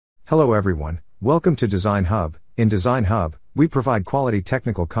Hello everyone, welcome to Design Hub. In Design Hub, we provide quality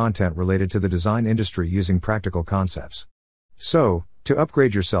technical content related to the design industry using practical concepts. So, to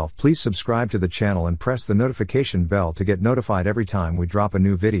upgrade yourself, please subscribe to the channel and press the notification bell to get notified every time we drop a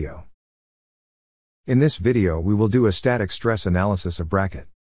new video. In this video we will do a static stress analysis of bracket.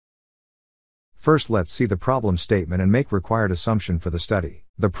 First let's see the problem statement and make required assumption for the study.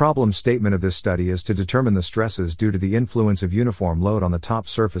 The problem statement of this study is to determine the stresses due to the influence of uniform load on the top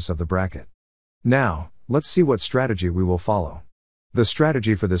surface of the bracket. Now, let's see what strategy we will follow. The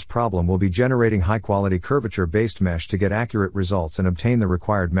strategy for this problem will be generating high-quality curvature-based mesh to get accurate results and obtain the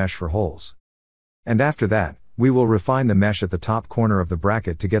required mesh for holes. And after that, we will refine the mesh at the top corner of the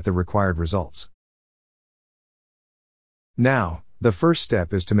bracket to get the required results. Now, the first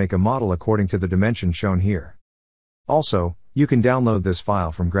step is to make a model according to the dimension shown here. Also, you can download this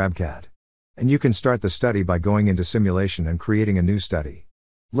file from GrabCAD. And you can start the study by going into simulation and creating a new study.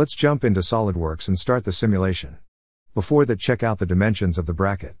 Let's jump into SolidWorks and start the simulation. Before that, check out the dimensions of the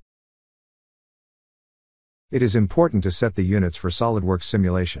bracket. It is important to set the units for SolidWorks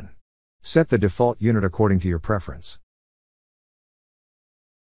simulation. Set the default unit according to your preference.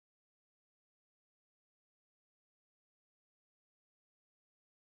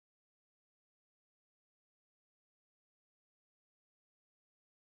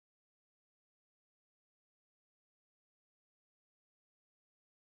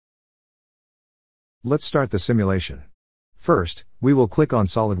 Let's start the simulation. First, we will click on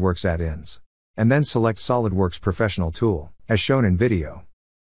SolidWorks add-ins. And then select SolidWorks Professional Tool, as shown in video.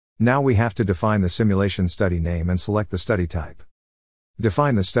 Now we have to define the simulation study name and select the study type.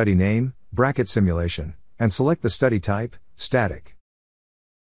 Define the study name, bracket simulation, and select the study type, static.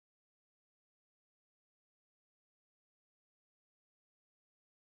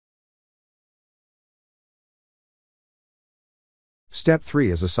 Step 3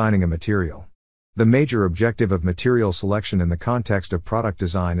 is assigning a material. The major objective of material selection in the context of product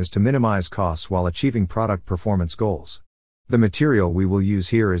design is to minimize costs while achieving product performance goals. The material we will use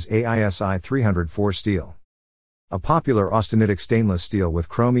here is AISI 304 steel. A popular austenitic stainless steel with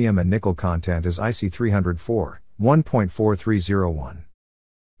chromium and nickel content is IC 304, 1.4301.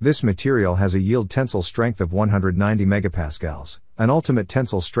 This material has a yield tensile strength of 190 megapascals, an ultimate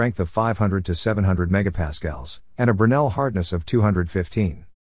tensile strength of 500 to 700 megapascals, and a Brinell hardness of 215.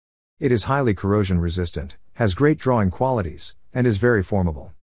 It is highly corrosion resistant, has great drawing qualities, and is very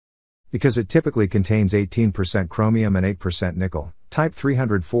formable. Because it typically contains 18% chromium and 8% nickel, type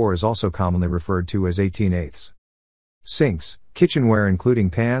 304 is also commonly referred to as 18/8. Sinks, kitchenware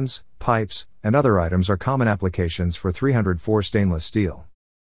including pans, pipes, and other items are common applications for 304 stainless steel.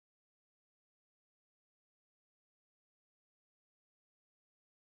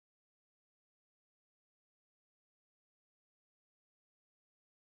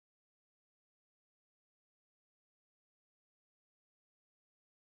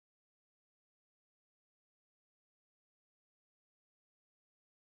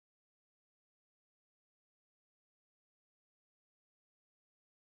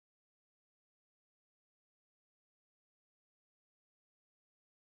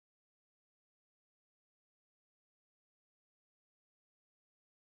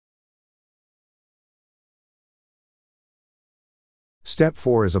 Step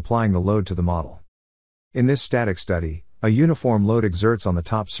 4 is applying the load to the model. In this static study, a uniform load exerts on the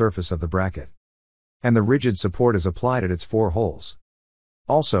top surface of the bracket. And the rigid support is applied at its 4 holes.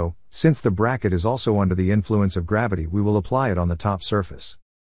 Also, since the bracket is also under the influence of gravity, we will apply it on the top surface.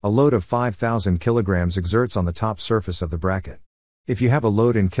 A load of 5,000 kilograms exerts on the top surface of the bracket. If you have a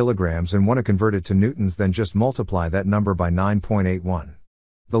load in kilograms and want to convert it to newtons, then just multiply that number by 9.81.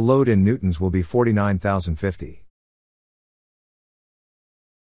 The load in newtons will be 49,050.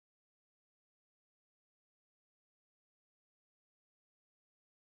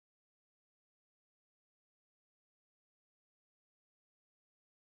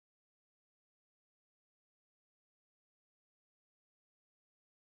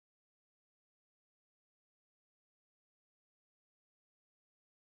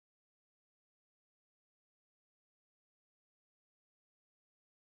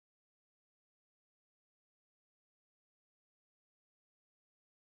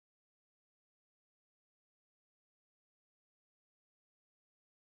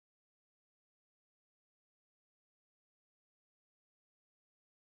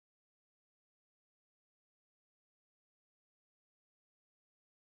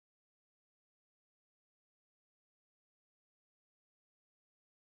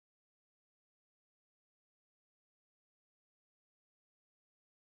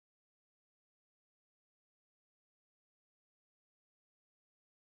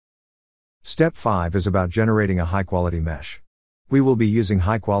 Step 5 is about generating a high-quality mesh. We will be using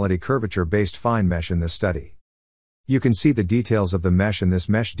high-quality curvature-based fine mesh in this study. You can see the details of the mesh in this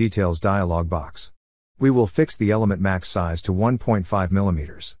Mesh Details dialog box. We will fix the element max size to 1.5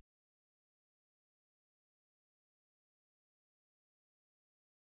 mm.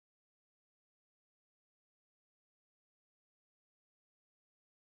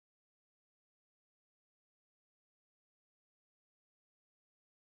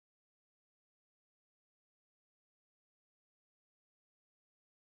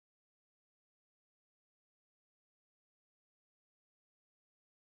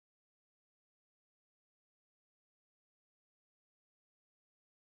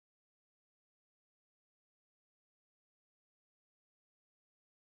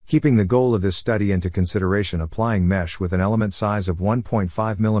 Keeping the goal of this study into consideration, applying mesh with an element size of 1.5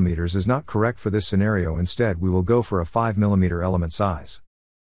 mm is not correct for this scenario. Instead, we will go for a 5 mm element size.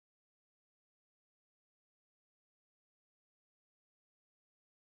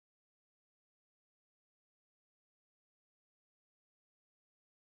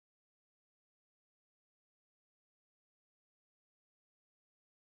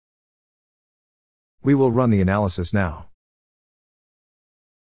 We will run the analysis now.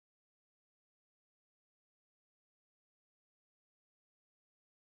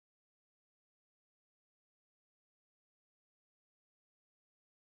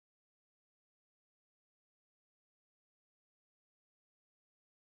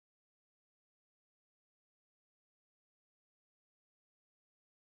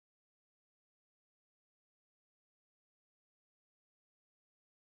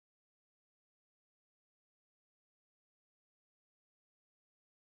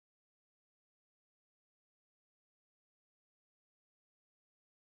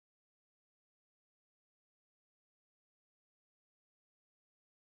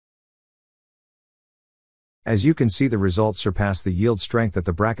 As you can see, the results surpass the yield strength at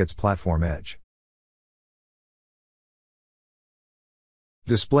the bracket's platform edge.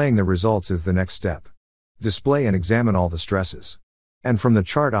 Displaying the results is the next step. Display and examine all the stresses. And from the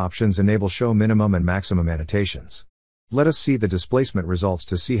chart options, enable show minimum and maximum annotations. Let us see the displacement results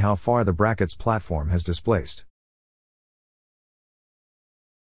to see how far the bracket's platform has displaced.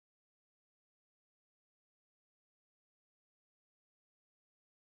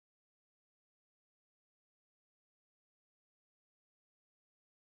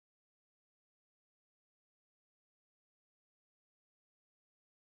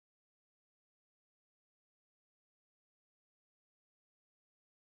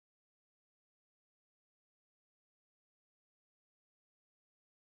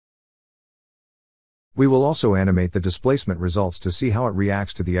 We will also animate the displacement results to see how it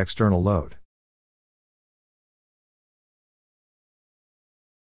reacts to the external load.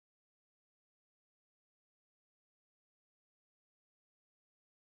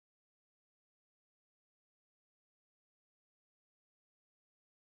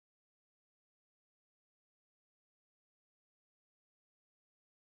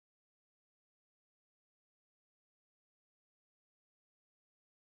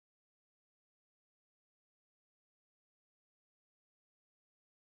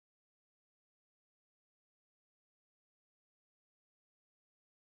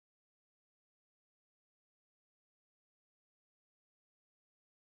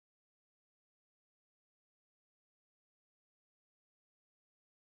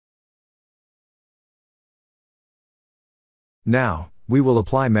 Now, we will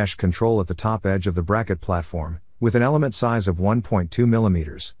apply mesh control at the top edge of the bracket platform, with an element size of 1.2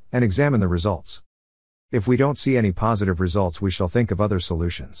 mm, and examine the results. If we don't see any positive results, we shall think of other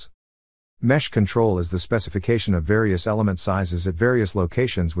solutions. Mesh control is the specification of various element sizes at various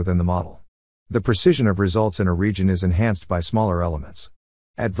locations within the model. The precision of results in a region is enhanced by smaller elements.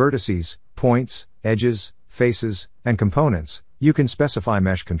 At vertices, points, edges, faces, and components, you can specify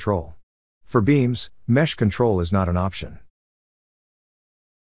mesh control. For beams, mesh control is not an option.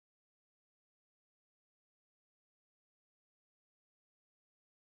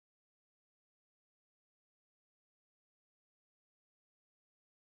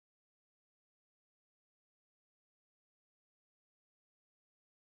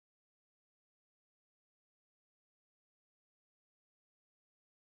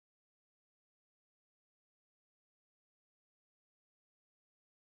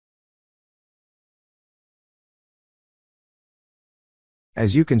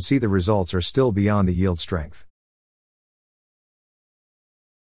 As you can see, the results are still beyond the yield strength.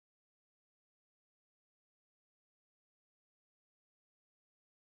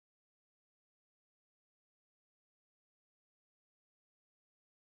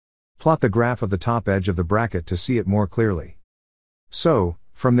 Plot the graph of the top edge of the bracket to see it more clearly. So,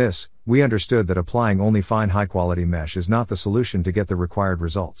 from this, we understood that applying only fine high-quality mesh is not the solution to get the required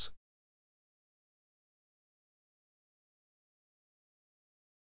results.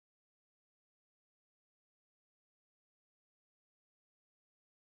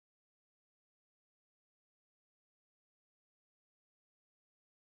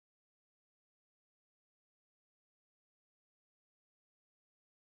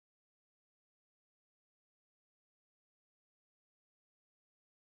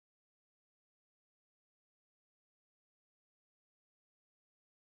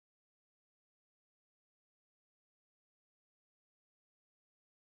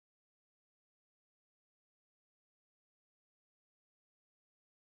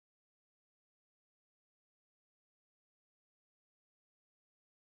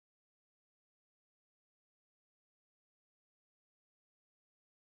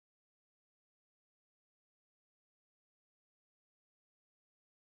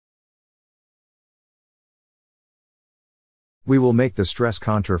 We will make the stress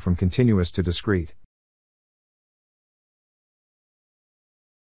contour from continuous to discrete.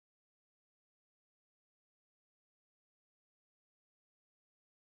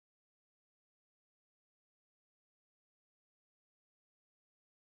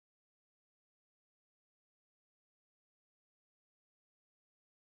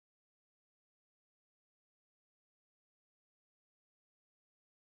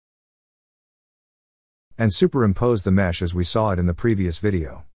 And superimpose the mesh as we saw it in the previous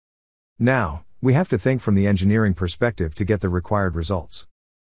video. Now, we have to think from the engineering perspective to get the required results.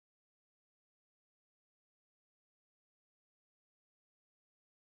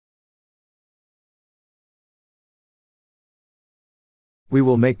 We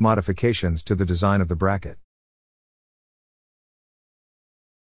will make modifications to the design of the bracket.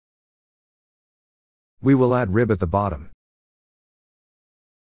 We will add rib at the bottom.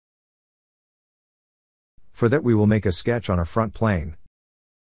 For that we will make a sketch on a front plane.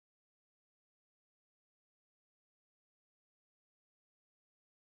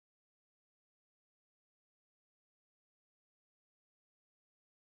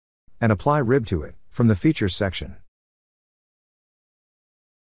 And apply rib to it, from the features section.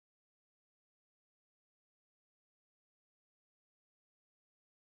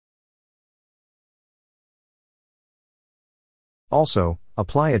 Also,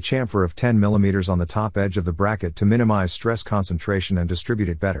 apply a chamfer of 10 mm on the top edge of the bracket to minimize stress concentration and distribute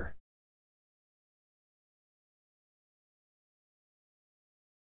it better.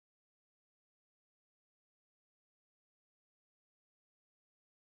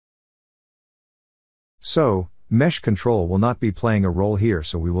 So, mesh control will not be playing a role here,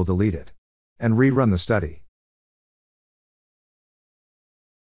 so we will delete it. And rerun the study.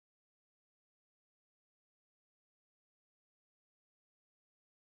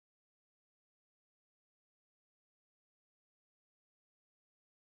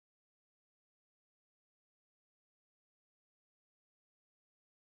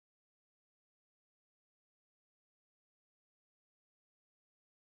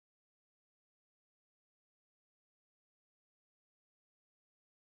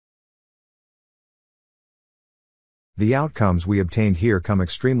 The outcomes we obtained here come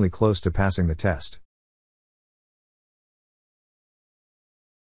extremely close to passing the test.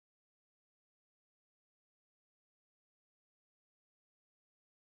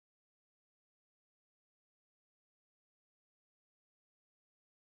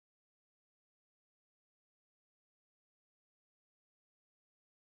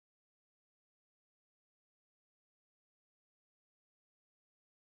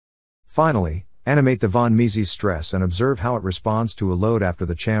 Finally, animate the von Mises stress and observe how it responds to a load after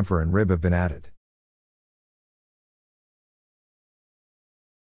the chamfer and rib have been added.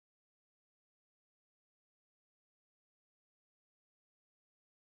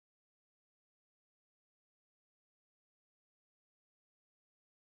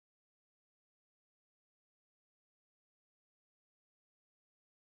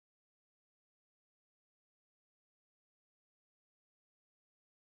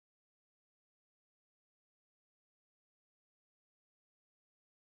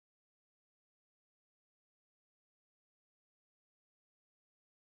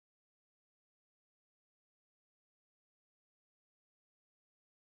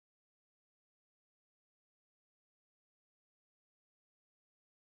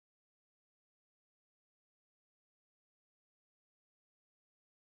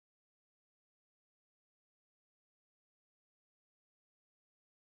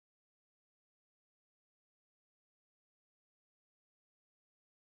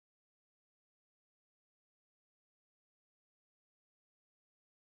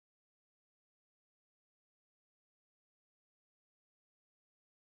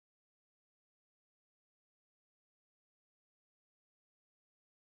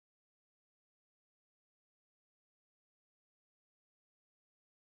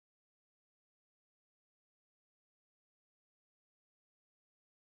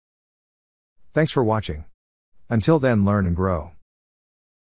 Thanks for watching. Until then, learn and grow.